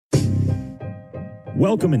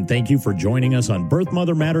Welcome and thank you for joining us on Birth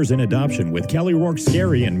Mother Matters in Adoption with Kelly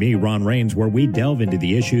Rourke-Scary and me, Ron Rains, where we delve into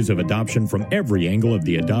the issues of adoption from every angle of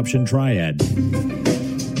the adoption triad.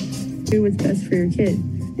 Do what's best for your kid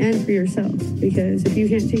and for yourself, because if you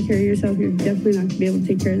can't take care of yourself, you're definitely not going to be able to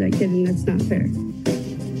take care of that kid, and that's not fair.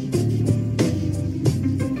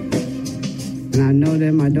 And I know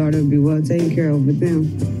that my daughter will be well taken care of with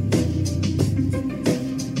them.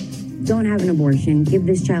 Don't have an abortion. Give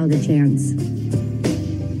this child a chance.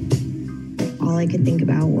 All I could think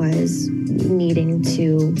about was needing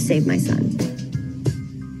to save my son.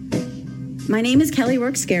 My name is Kelly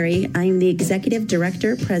Rourke-Scary. I'm the Executive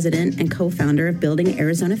Director, President, and co-founder of Building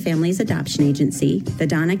Arizona Families Adoption Agency, the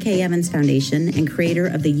Donna K. Evans Foundation, and creator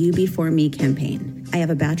of the You Before Me campaign. I have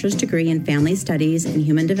a bachelor's degree in family studies and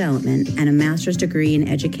human development and a master's degree in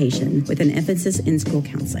education with an emphasis in school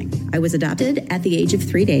counseling. I was adopted at the age of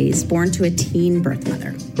 3 days, born to a teen birth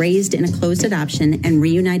mother, raised in a closed adoption, and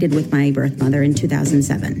reunited with my birth mother in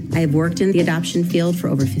 2007. I have worked in the adoption field for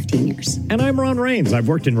over 15 years. And I'm Ron Rains. I've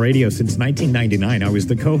worked in radio since 1999. I was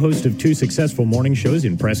the co-host of 2 successful morning shows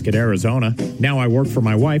in Prescott, Arizona. Now I work for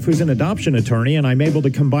my wife, who's an adoption attorney, and I'm able to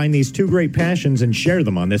combine these two great passions and share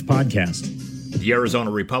them on this podcast. The Arizona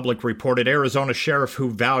Republic reported Arizona sheriff who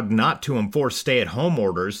vowed not to enforce stay-at-home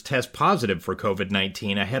orders test positive for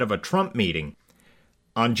COVID-19 ahead of a Trump meeting.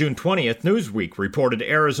 On June 20th, Newsweek reported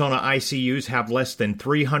Arizona ICUs have less than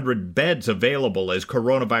 300 beds available as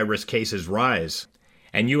coronavirus cases rise.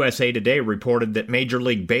 And USA Today reported that Major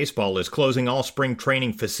League Baseball is closing all spring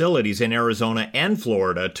training facilities in Arizona and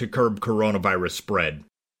Florida to curb coronavirus spread.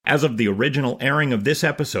 As of the original airing of this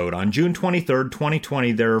episode, on June 23,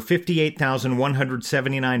 2020, there are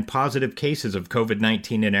 58,179 positive cases of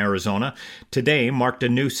COVID-19 in Arizona. Today marked a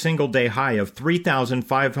new single-day high of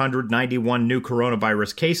 3,591 new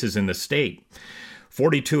coronavirus cases in the state.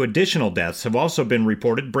 42 additional deaths have also been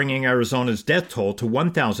reported, bringing Arizona's death toll to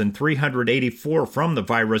 1,384 from the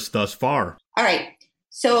virus thus far. All right.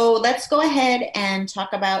 So let's go ahead and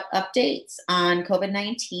talk about updates on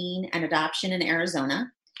COVID-19 and adoption in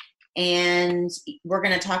Arizona. And we're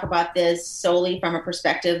going to talk about this solely from a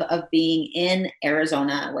perspective of being in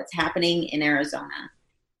Arizona, what's happening in Arizona,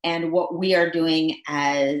 and what we are doing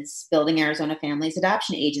as Building Arizona Families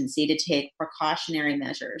Adoption Agency to take precautionary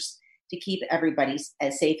measures to keep everybody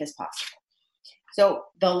as safe as possible. So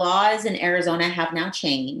the laws in Arizona have now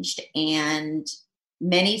changed, and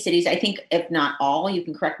many cities, I think if not all, you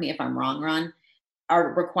can correct me if I'm wrong, Ron,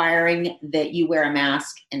 are requiring that you wear a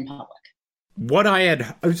mask in public. I had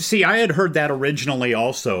heard that originally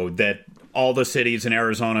also, that all the cities in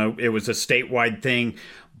Arizona, it was a statewide thing,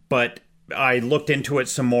 but I looked into it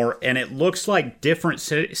some more, and it looks like different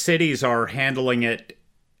cities are handling it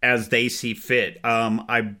as they see fit.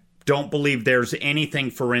 I don't believe there's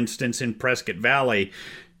anything, for instance, in Prescott Valley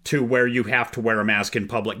to where you have to wear a mask in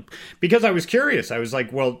public. Because I was curious. I was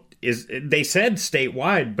like, well, they said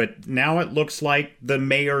statewide, but now it looks like the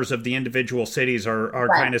mayors of the individual cities are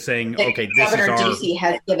right. Kind of saying, okay, this is our... Governor Ducey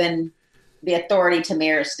has given the authority to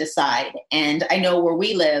mayors to decide. And I know where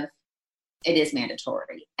we live, it is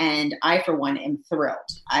mandatory. And I, for one, am thrilled.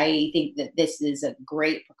 I think that this is a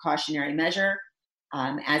great precautionary measure.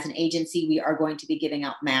 As an agency, we are going to be giving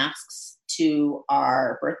out masks to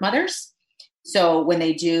our birth mothers. So when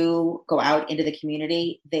they do go out into the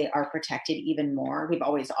community, they are protected even more. We've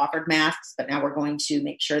always offered masks, but now we're going to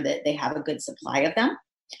make sure that they have a good supply of them.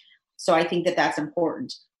 So I think that that's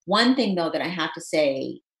important. One thing, though, that I have to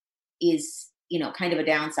say is, kind of a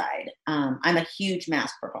downside. I'm a huge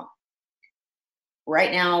mask proponent.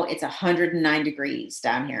 Right now, it's 109 degrees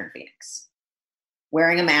down here in Phoenix.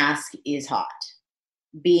 Wearing a mask is hot.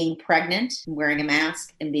 Being pregnant, wearing a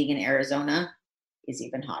mask, and being in Arizona is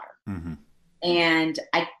even hotter. Mm-hmm. And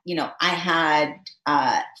I had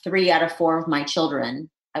 3 out of 4 of my children.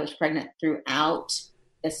 I was pregnant throughout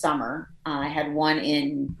the summer. I had one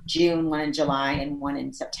in June, one in July, and one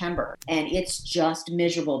in September. And it's just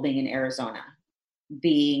miserable being in Arizona,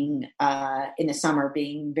 being in the summer,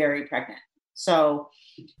 being very pregnant. So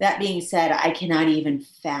that being said, I cannot even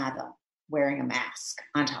fathom wearing a mask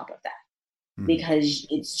on top of that because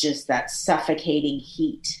it's just that suffocating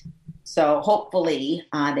heat. So hopefully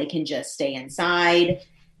they can just stay inside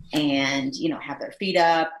and, have their feet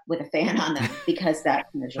up with a fan on them because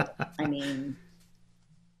that's miserable. I mean,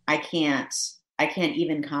 I can't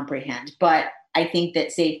even comprehend. But I think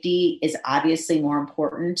that safety is obviously more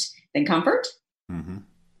important than comfort. Mm-hmm.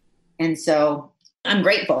 And so I'm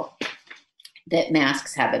grateful that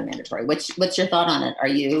masks have been mandatory. What's your thought on it? Are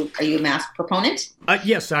you a mask proponent?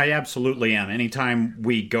 Yes, I absolutely am. Anytime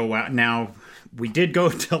we go out now, we did go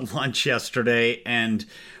to lunch yesterday and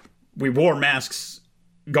we wore masks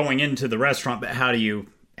going into the restaurant, but how do you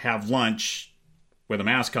have lunch with a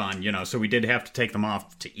mask on, so we did have to take them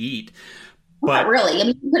off to eat. But not really. I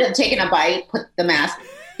mean, you could have taken a bite, put the mask,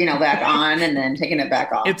 back on, and then taken it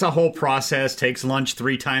back off. It's a whole process, takes lunch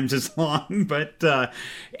 3 times as long, but,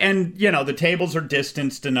 and, the tables are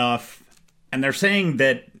distanced enough, and they're saying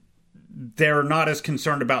that they're not as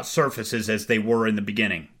concerned about surfaces as they were in the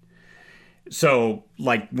beginning. So,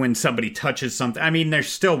 like, when somebody touches something, I mean, they're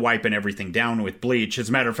still wiping everything down with bleach. As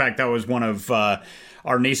a matter of fact, that was one of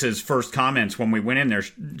our niece's first comments when we went in there.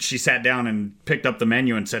 She sat down and picked up the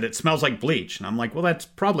menu and said, "It smells like bleach." And I'm like, well, that's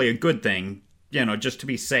probably a good thing, just to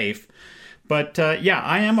be safe. But, yeah,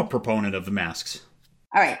 I am a proponent of the masks.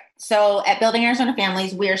 All right. So at Building Arizona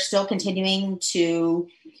Families, we are still continuing to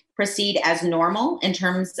proceed as normal in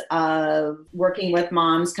terms of working with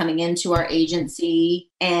moms coming into our agency,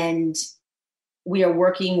 and we are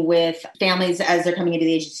working with families as they're coming into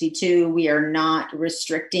the agency too. We are not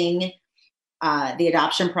restricting the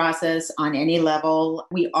adoption process on any level.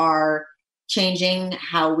 We are changing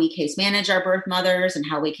how we case manage our birth mothers and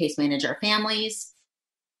how we case manage our families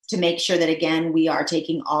to make sure that, again, we are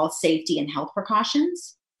taking all safety and health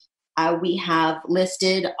precautions. We have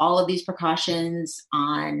listed all of these precautions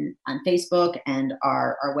on Facebook and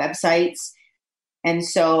our websites. And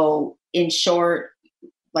so, in short,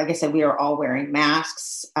 like I said, we are all wearing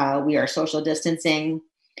masks. We are social distancing.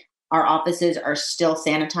 Our offices are still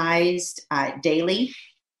sanitized daily.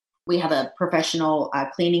 We have a professional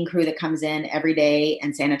cleaning crew that comes in every day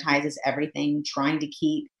and sanitizes everything, trying to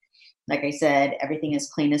keep, like I said, everything as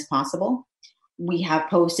clean as possible. We have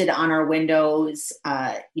posted on our windows,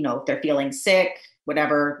 if they're feeling sick,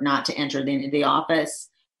 whatever, not to enter into the office.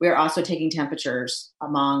 We are also taking temperatures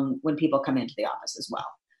when people come into the office as well,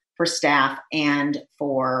 for staff and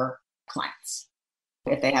for clients.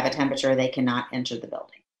 If they have a temperature, they cannot enter the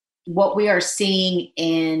building. What we are seeing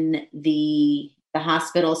in the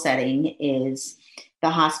hospital setting is the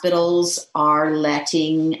hospitals are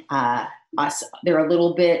letting us, they're a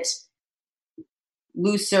little bit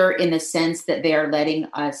looser in the sense that they are letting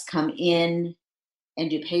us come in and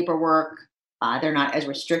do paperwork. They're not as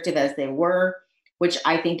restrictive as they were, which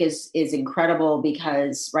I think is incredible,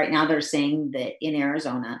 because right now they're saying that in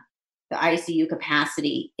Arizona, the ICU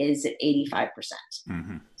capacity is at 85%.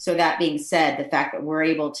 Mm-hmm. So that being said, the fact that we're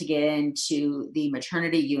able to get into the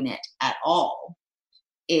maternity unit at all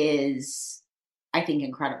is, I think,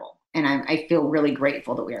 incredible. And I feel really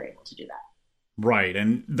grateful that we are able to do that. Right.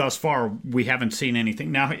 And thus far, we haven't seen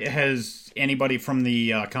anything. Now, has anybody from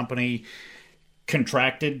the company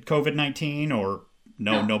contracted COVID-19 or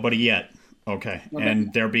no, nobody yet? Okay. Nobody.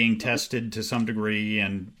 And they're being tested to some degree.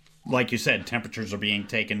 And like you said, temperatures are being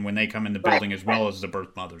taken when they come in the building, as well as the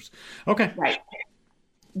birth mothers. Okay. Right.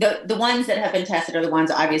 The ones that have been tested are the ones,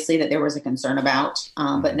 obviously, that there was a concern about.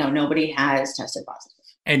 But no, nobody has tested positive.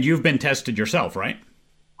 And you've been tested yourself, right?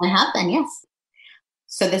 I have been, yes.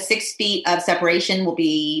 So the 6 feet of separation will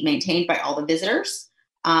be maintained by all the visitors.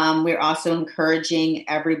 We're also encouraging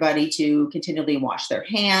everybody to continually wash their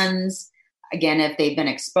hands. Again, if they've been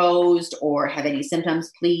exposed or have any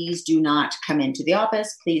symptoms, please do not come into the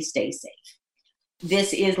office. Please stay safe.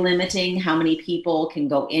 This is limiting how many people can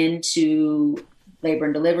go into labor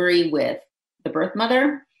and delivery with the birth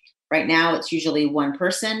mother. Right now, it's usually one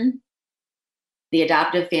person. The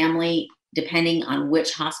adoptive family, depending on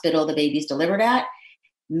which hospital the baby's delivered at,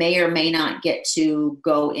 may or may not get to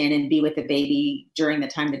go in and be with the baby during the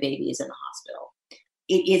time the baby is in the hospital.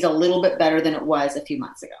 It is a little bit better than it was a few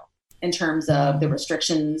months ago in terms of the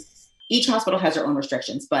restrictions. Each hospital has their own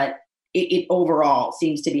restrictions, but it overall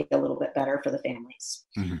seems to be a little bit better for the families.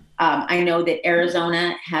 Mm-hmm. I know that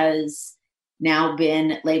Arizona has now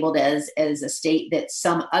been labeled as a state that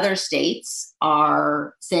some other states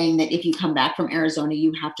are saying that if you come back from Arizona,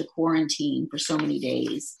 you have to quarantine for so many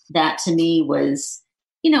days. That to me was,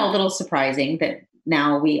 a little surprising that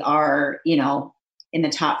now we are, in the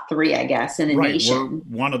top 3, I guess, in the nation.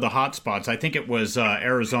 We're one of the hot spots. I think it was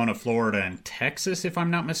Arizona, Florida, and Texas, if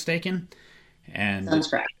I'm not mistaken. And sounds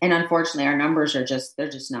correct. And unfortunately, our numbers are they're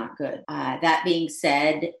just not good. That being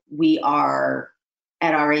said, we are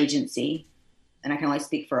at our agency, and I can only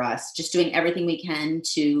speak for us, just doing everything we can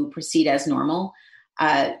to proceed as normal.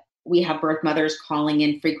 We have birth mothers calling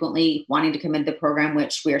in frequently, wanting to come into the program,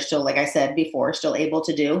 which we are still, like I said before, still able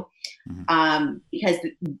to do, because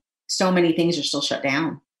so many things are still shut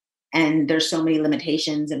down. And there's so many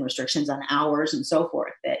limitations and restrictions on hours and so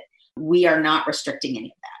forth that we are not restricting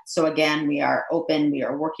any of that. So again, we are open, we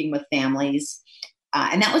are working with families.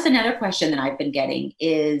 And that was another question that I've been getting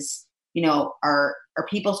is, are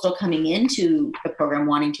people still coming into the program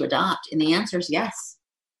wanting to adopt? And the answer is yes,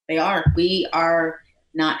 they are. We are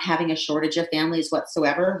not having a shortage of families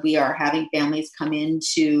whatsoever. We are having families come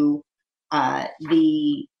into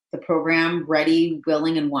the program ready,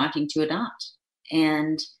 willing, and wanting to adopt.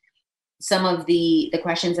 And some of the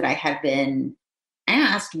questions that I had been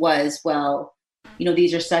asked was, well,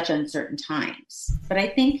 these are such uncertain times. But I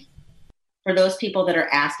think for those people that are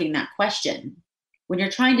asking that question, when you're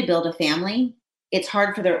trying to build a family, it's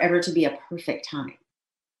hard for there ever to be a perfect time.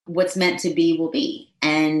 What's meant to be will be.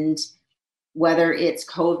 And whether it's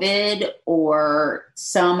COVID or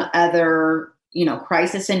some other,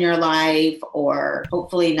 crisis in your life, or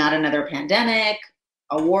hopefully not another pandemic,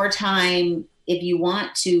 a wartime, if you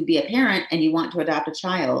want to be a parent and you want to adopt a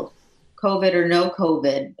child, COVID or no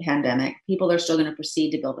COVID pandemic, people are still going to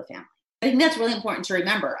proceed to build a family. I think that's really important to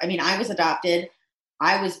remember. I mean, I was adopted.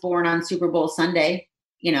 I was born on Super Bowl Sunday,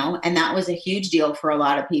 and that was a huge deal for a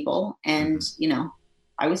lot of people. And,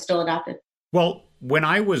 I was still adopted. Well, when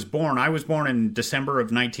I was born in December of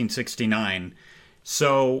 1969.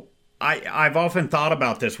 So I've often thought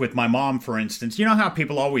about this with my mom, for instance. You know how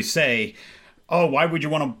people always say, oh, why would you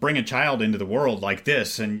want to bring a child into the world like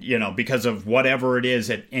this? And, because of whatever it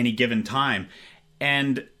is at any given time.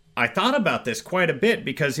 And I thought about this quite a bit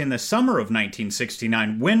because in the summer of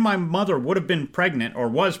 1969, when my mother would have been pregnant, or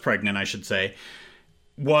was pregnant, I should say,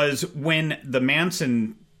 was when the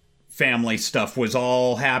Manson family stuff was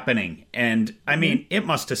all happening. And I mean, it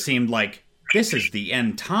must have seemed like this is the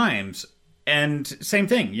end times. And same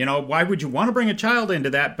thing, why would you want to bring a child into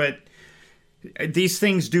that? But these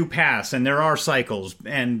things do pass and there are cycles.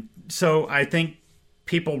 And so I think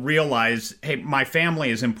people realize, hey, my family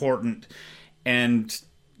is important and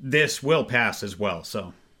this will pass as well.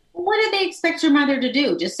 So what did they expect your mother to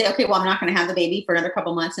do? Just say, okay, well, I'm not going to have the baby for another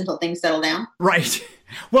couple months until things settle down? Right.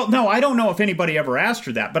 Well, no, I don't know if anybody ever asked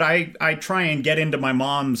her that, but I try and get into my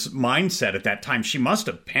mom's mindset at that time. She must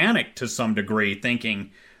have panicked to some degree,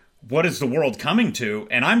 thinking, what is the world coming to?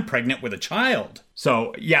 And I'm pregnant with a child.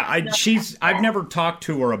 So, yeah, I've never talked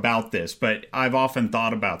to her about this, but I've often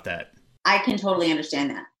thought about that. I can totally understand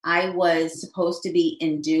that. I was supposed to be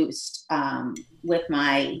induced with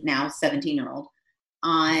my now 17-year-old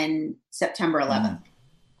on September 11th.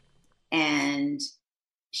 And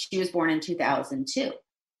she was born in 2002.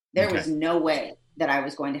 There was no way that I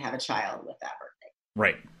was going to have a child with that birthday.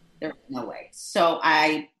 Right. There was no way. So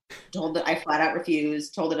I flat out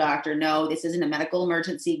refused, told the doctor, no, this isn't a medical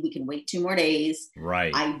emergency. We can wait 2 more days.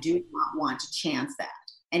 Right. I do not want to chance that.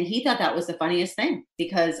 And he thought that was the funniest thing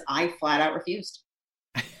because I flat out refused.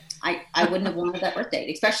 I wouldn't have wanted that birth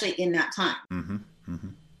date, especially in that time. Mm-hmm. Mm-hmm.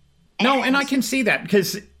 And I can see that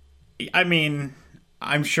because, I mean,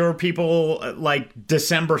 I'm sure people like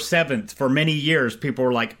December 7th for many years, people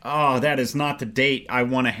were like, oh, that is not the date I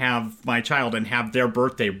want to have my child and have their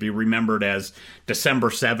birthday be remembered as December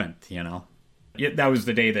 7th, That was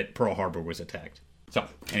the day that Pearl Harbor was attacked. So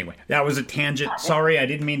anyway, that was a tangent. Sorry, I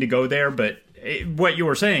didn't mean to go there, but what you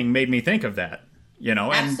were saying made me think of that,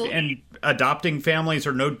 and adopting families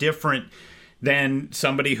are no different than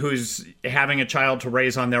somebody who's having a child to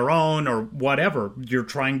raise on their own or whatever. You're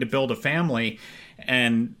trying to build a family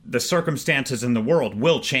and the circumstances in the world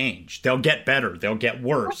will change. They'll get better. They'll get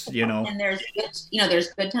worse, And there's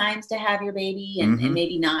good times to have your baby and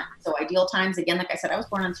maybe not so ideal times. Again, like I said, I was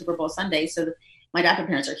born on Super Bowl Sunday. So my adopted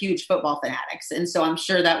parents are huge football fanatics. And so I'm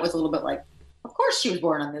sure that was a little bit like, of course she was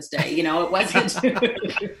born on this day. It wasn't.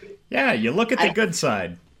 Yeah, you look at the good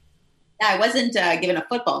side. I wasn't given a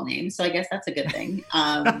football name, so I guess that's a good thing.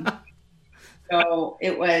 So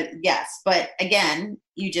it was, yes. But again,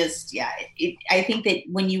 I think that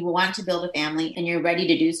when you want to build a family and you're ready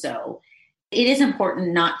to do so, it is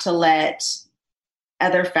important not to let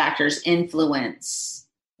other factors influence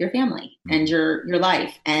your family and your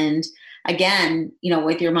life. And again,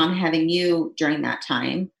 with your mom having you during that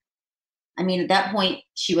time, I mean, at that point,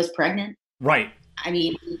 she was pregnant. Right. I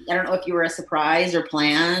mean, I don't know if you were a surprise or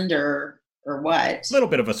planned or what. A little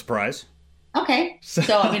bit of a surprise. Okay.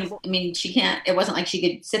 So, I mean, she can't, it wasn't like she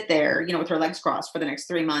could sit there, with her legs crossed for the next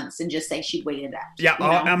 3 months and just say she'd waited out. Yeah.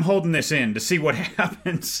 I'm holding this in to see what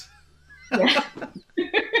happens. Yeah.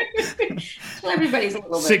 Well, everybody's a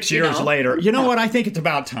little bit. 6 years later. You know what? I think it's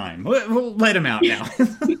about time. We'll let him out now.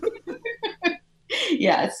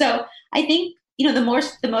 Yeah. So I think,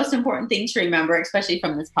 the most important thing to remember, especially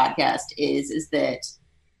from this podcast, is that,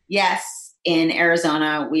 yes, in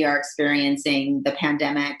Arizona, we are experiencing the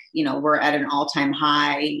pandemic. We're at an all-time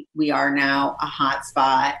high. We are now a hot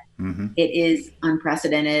spot. Mm-hmm. It is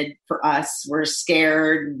unprecedented for us. We're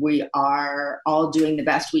scared. We are all doing the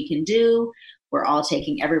best we can do. We're all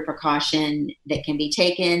taking every precaution that can be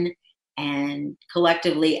taken. And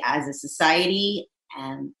collectively, as a society,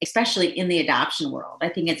 especially in the adoption world. I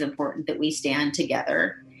think it's important that we stand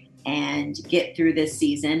together and get through this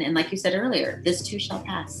season. And like you said earlier, this too shall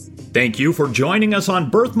pass. Thank you for joining us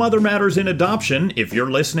on Birth Mother Matters in Adoption. If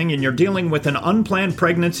you're listening and you're dealing with an unplanned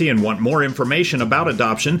pregnancy and want more information about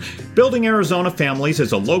adoption, Building Arizona Families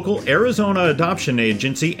is a local Arizona adoption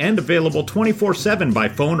agency and available 24/7 by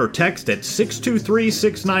phone or text at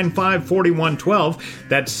 623-695-4112.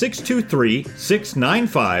 That's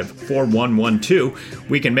 623-695-4112.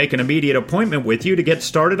 We can make an immediate appointment with you to get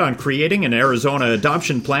started on creating an Arizona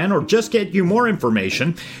adoption plan or just get you more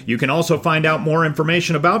information. You can also find out more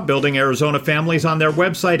information about Building Arizona Families on their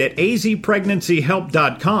website at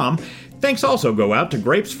azpregnancyhelp.com. Thanks also go out to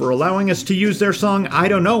Grapes for allowing us to use their song I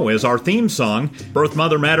Don't Know as our theme song. Birth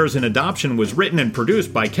Mother Matters in Adoption was written and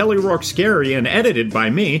produced by Kelly Rourke Scary and edited by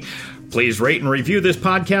me. Please rate and review this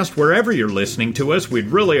podcast wherever you're listening to us. We'd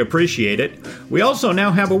really appreciate it. We also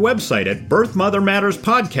now have a website at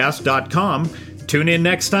birthmothermatterspodcast.com. Tune in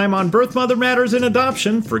next time on Birth Mother Matters in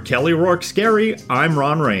Adoption. For Kelly Rourke Scary, I'm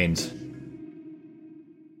Ron Rains.